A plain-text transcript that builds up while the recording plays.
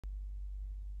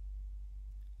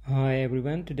Hi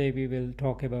everyone, today we will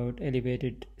talk about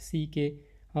elevated CK,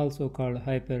 also called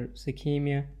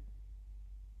HyperCKemia.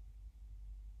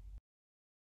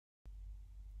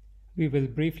 We will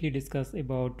briefly discuss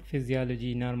about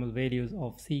physiology, normal values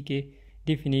of CK,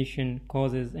 definition,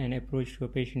 causes and approach to a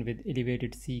patient with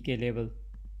elevated CK level.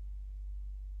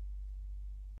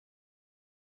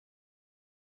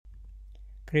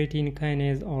 Creatine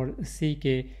kinase or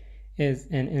CK is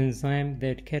an enzyme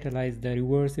that catalyzes the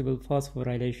reversible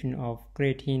phosphorylation of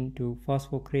creatine to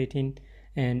phosphocreatine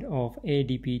and of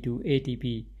ADP to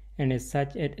ATP, and as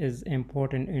such it is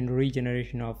important in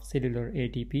regeneration of cellular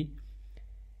ATP.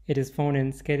 It is found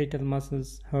in skeletal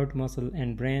muscles, heart muscle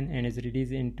and brain, and is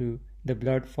released into the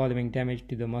blood following damage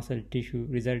to the muscle tissue,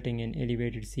 resulting in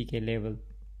elevated CK level.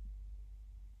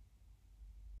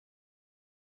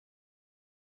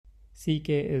 CK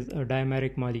is a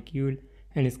dimeric molecule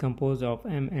and is composed of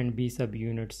M and B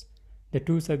subunits. The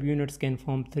two subunits can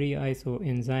form three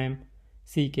isoenzymes: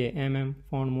 CKMM,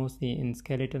 found mostly in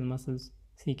skeletal muscles;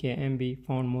 CKMB,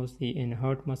 found mostly in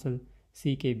heart muscle;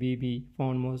 CKBB,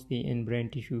 found mostly in brain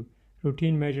tissue.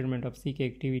 Routine measurement of CK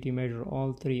activity measure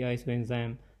all three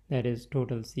isoenzymes, that is,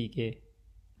 total CK.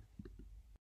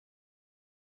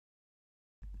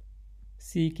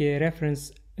 CK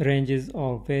reference ranges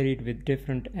are varied with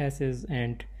different assays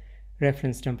and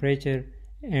reference temperature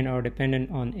and are dependent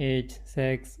on age,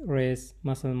 sex, race,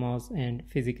 muscle mass, and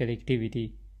physical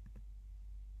activity.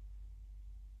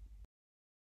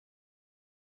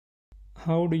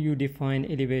 How do you define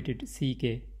elevated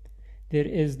CK? There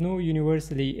is no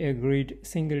universally agreed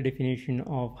single definition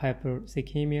of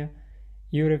HyperCKemia.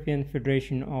 European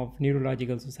Federation of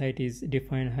Neurological Societies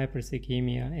define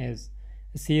HyperCKemia as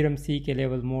a serum CK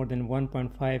level more than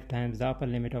 1.5 times the upper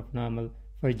limit of normal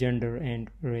for gender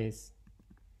and race.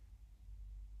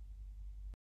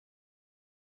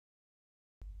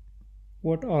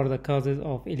 What are the causes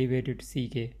of elevated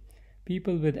CK?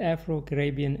 People with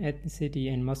Afro-Caribbean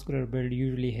ethnicity and muscular build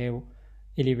usually have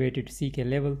elevated CK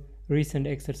level. Recent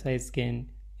exercise can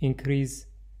increase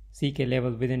CK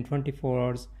level within 24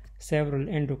 hours. Several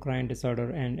endocrine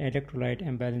disorders and electrolyte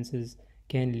imbalances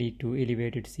can lead to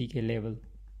elevated CK level.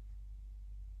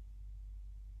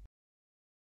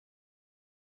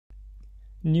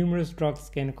 Numerous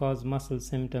drugs can cause muscle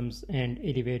symptoms and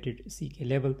elevated CK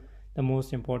level. The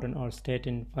most important are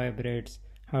statin, fibrates,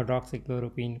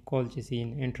 hydroxychloroquine,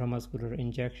 colchicine, intramuscular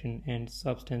injection, and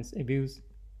substance abuse.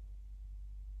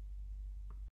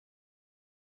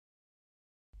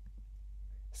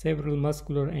 Several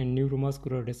muscular and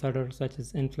neuromuscular disorders such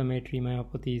as inflammatory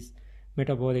myopathies,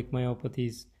 metabolic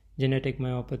myopathies, genetic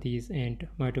myopathies, and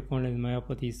mitochondrial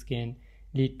myopathies can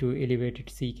lead to elevated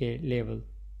CK level.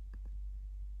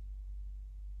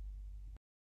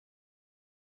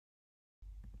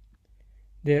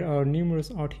 There are numerous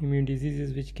autoimmune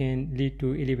diseases which can lead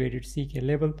to elevated CK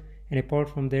level, and apart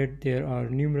from that, there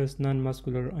are numerous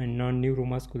non-muscular and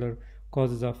non-neuromuscular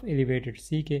causes of elevated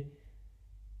CK.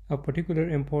 Of particular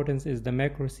importance is the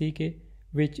macro-CK,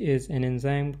 which is an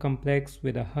enzyme complex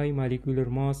with a high molecular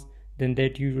mass than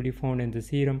that usually found in the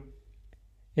serum.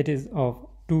 It is of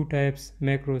two types: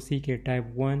 macro-CK type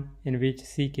 1, in which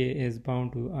CK is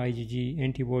bound to IgG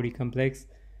antibody complex,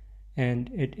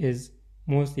 and it is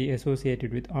mostly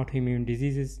associated with autoimmune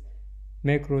diseases.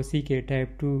 Macro-CK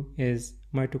type 2 is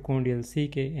mitochondrial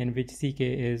CK, in which CK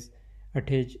is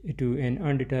attached to an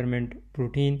undetermined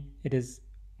protein. It is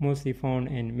mostly found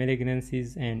in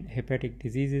malignancies and hepatic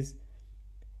diseases.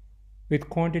 With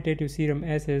quantitative serum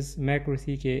assays,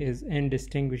 macro-CK is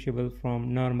indistinguishable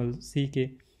from normal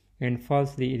CK and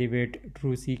falsely elevate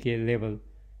true CK level.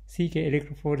 CK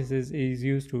electrophoresis is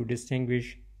used to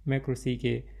distinguish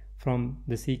macro-CK from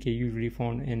the CK usually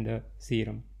found in the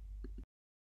serum.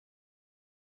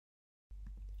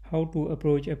 How to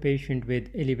approach a patient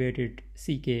with elevated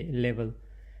CK level?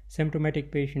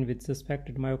 Symptomatic patient with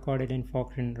suspected myocardial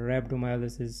infarction,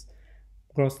 rhabdomyolysis,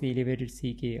 grossly elevated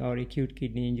CK, or acute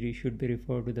kidney injury should be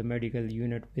referred to the medical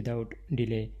unit without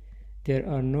delay. There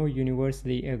are no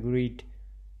universally agreed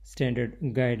standard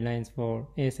guidelines for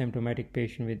asymptomatic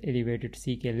patient with elevated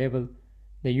CK level.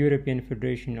 The European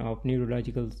Federation of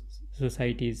Neurological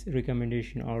Societies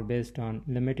recommendations are based on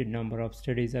limited number of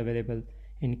studies available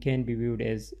and can be viewed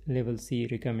as level C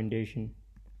recommendation.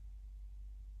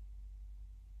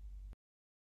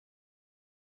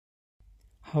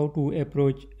 How to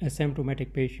approach a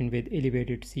symptomatic patient with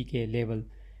elevated CK level?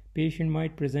 Patient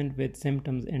might present with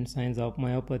symptoms and signs of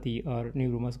myopathy or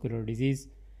neuromuscular disease.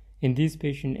 In these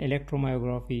patients,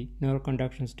 electromyography,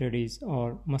 neuroconduction studies,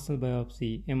 or muscle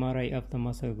biopsy, MRI of the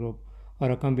muscle group, or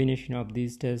a combination of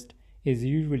these tests is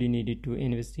usually needed to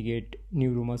investigate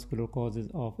neuromuscular causes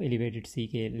of elevated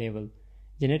CK level.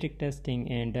 Genetic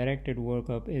testing and directed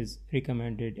workup is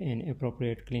recommended in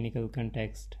appropriate clinical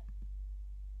context.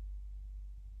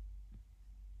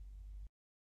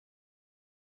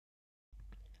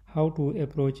 How to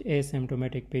approach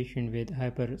asymptomatic patient with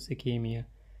HyperCKemia.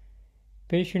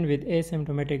 Patients with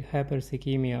asymptomatic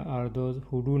HyperCKemia are those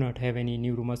who do not have any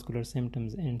neuromuscular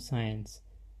symptoms and signs.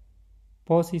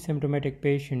 Polysymptomatic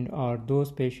patients are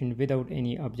those patients without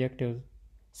any objective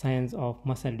signs of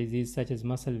muscle disease such as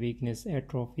muscle weakness,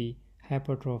 atrophy,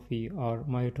 hypertrophy, or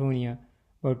myotonia,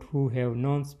 but who have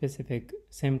non-specific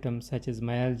symptoms such as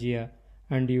myalgia,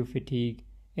 undue fatigue,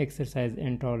 exercise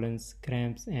intolerance,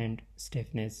 cramps, and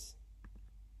stiffness.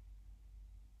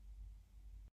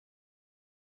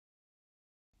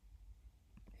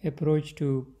 Approach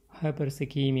to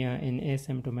HyperCKemia in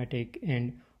asymptomatic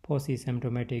and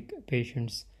polysymptomatic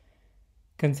patients.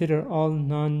 Consider all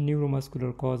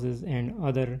non-neuromuscular causes and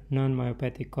other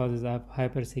non-myopathic causes of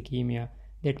HyperCKemia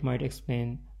that might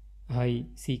explain high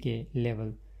CK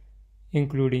level,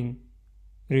 including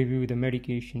review the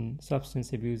medication,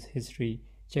 substance abuse history,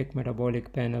 check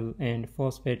metabolic panel and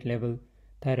phosphate level,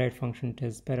 thyroid function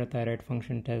test, parathyroid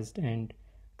function test, and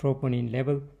troponin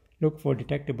level. Look for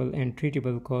detectable and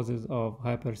treatable causes of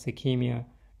HyperCKemia.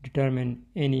 Determine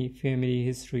any family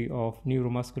history of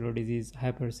neuromuscular disease,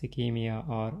 HyperCKemia,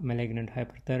 or malignant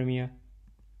hyperthermia.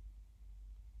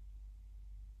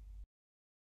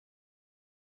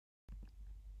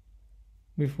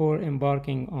 Before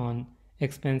embarking on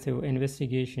expensive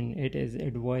investigation, it is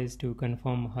advised to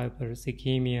confirm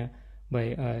HyperCKemia by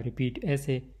a repeat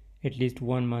assay at least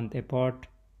 1 month apart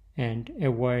and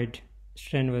avoid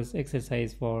strenuous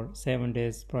exercise for 7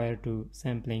 days prior to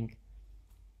sampling.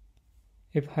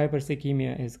 If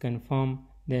HyperCKemia is confirmed,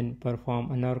 then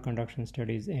perform a nerve conduction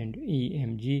studies and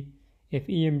EMG. If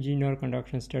EMG nerve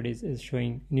conduction studies is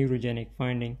showing neurogenic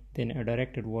finding, then a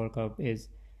directed workup is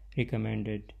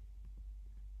recommended.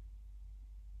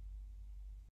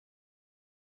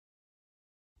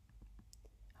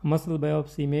 A muscle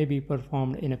biopsy may be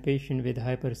performed in a patient with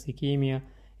HyperCKemia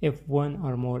if one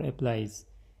or more applies.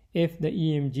 If the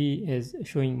EMG is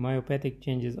showing myopathic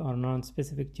changes or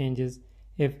non-specific changes,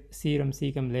 if serum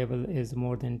CKem level is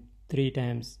more than 3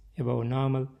 times above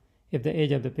normal, if the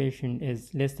age of the patient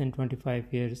is less than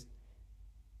 25 years,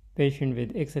 patient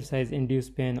with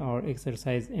exercise-induced pain or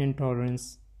exercise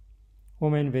intolerance,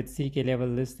 women with CK level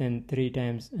less than 3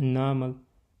 times normal,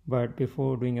 but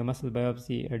before doing a muscle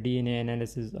biopsy, a DNA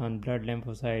analysis on blood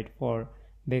lymphocyte for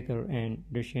Becker and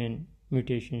Duchenne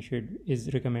mutation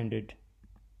is recommended.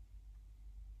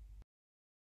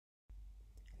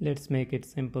 Let's make it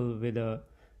simple with a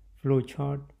flow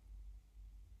chart.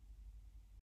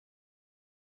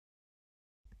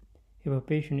 If a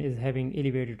patient is having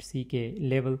elevated CK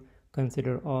level,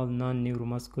 consider all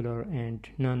non-neuromuscular and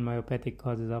non-myopathic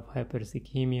causes of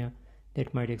HyperCKemia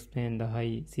that might explain the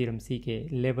high serum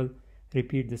CK level.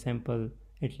 Repeat the sample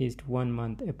at least 1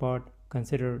 month apart.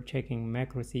 Consider checking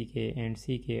macro CK and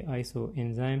CK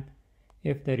isoenzyme.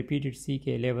 If the repeated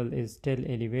CK level is still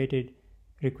elevated,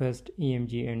 request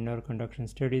EMG and nerve conduction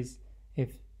studies.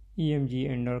 If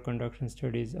EMG and nerve conduction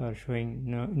studies are showing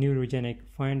neurogenic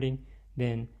finding,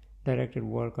 then directed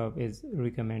workup is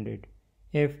recommended.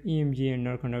 If EMG and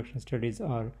nerve conduction studies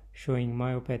are showing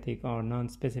myopathic or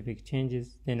non-specific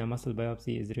changes, then a muscle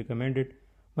biopsy is recommended.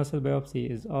 Muscle biopsy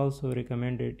is also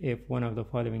recommended if one of the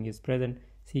following is present: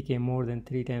 CK more than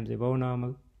 3 times above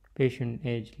normal, patient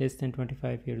age less than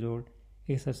 25 years old,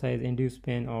 exercise-induced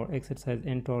pain or exercise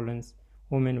intolerance,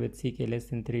 women with CK less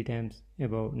than 3 times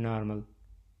above normal.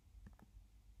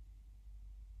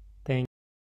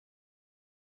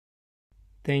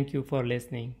 Thank you for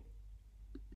listening.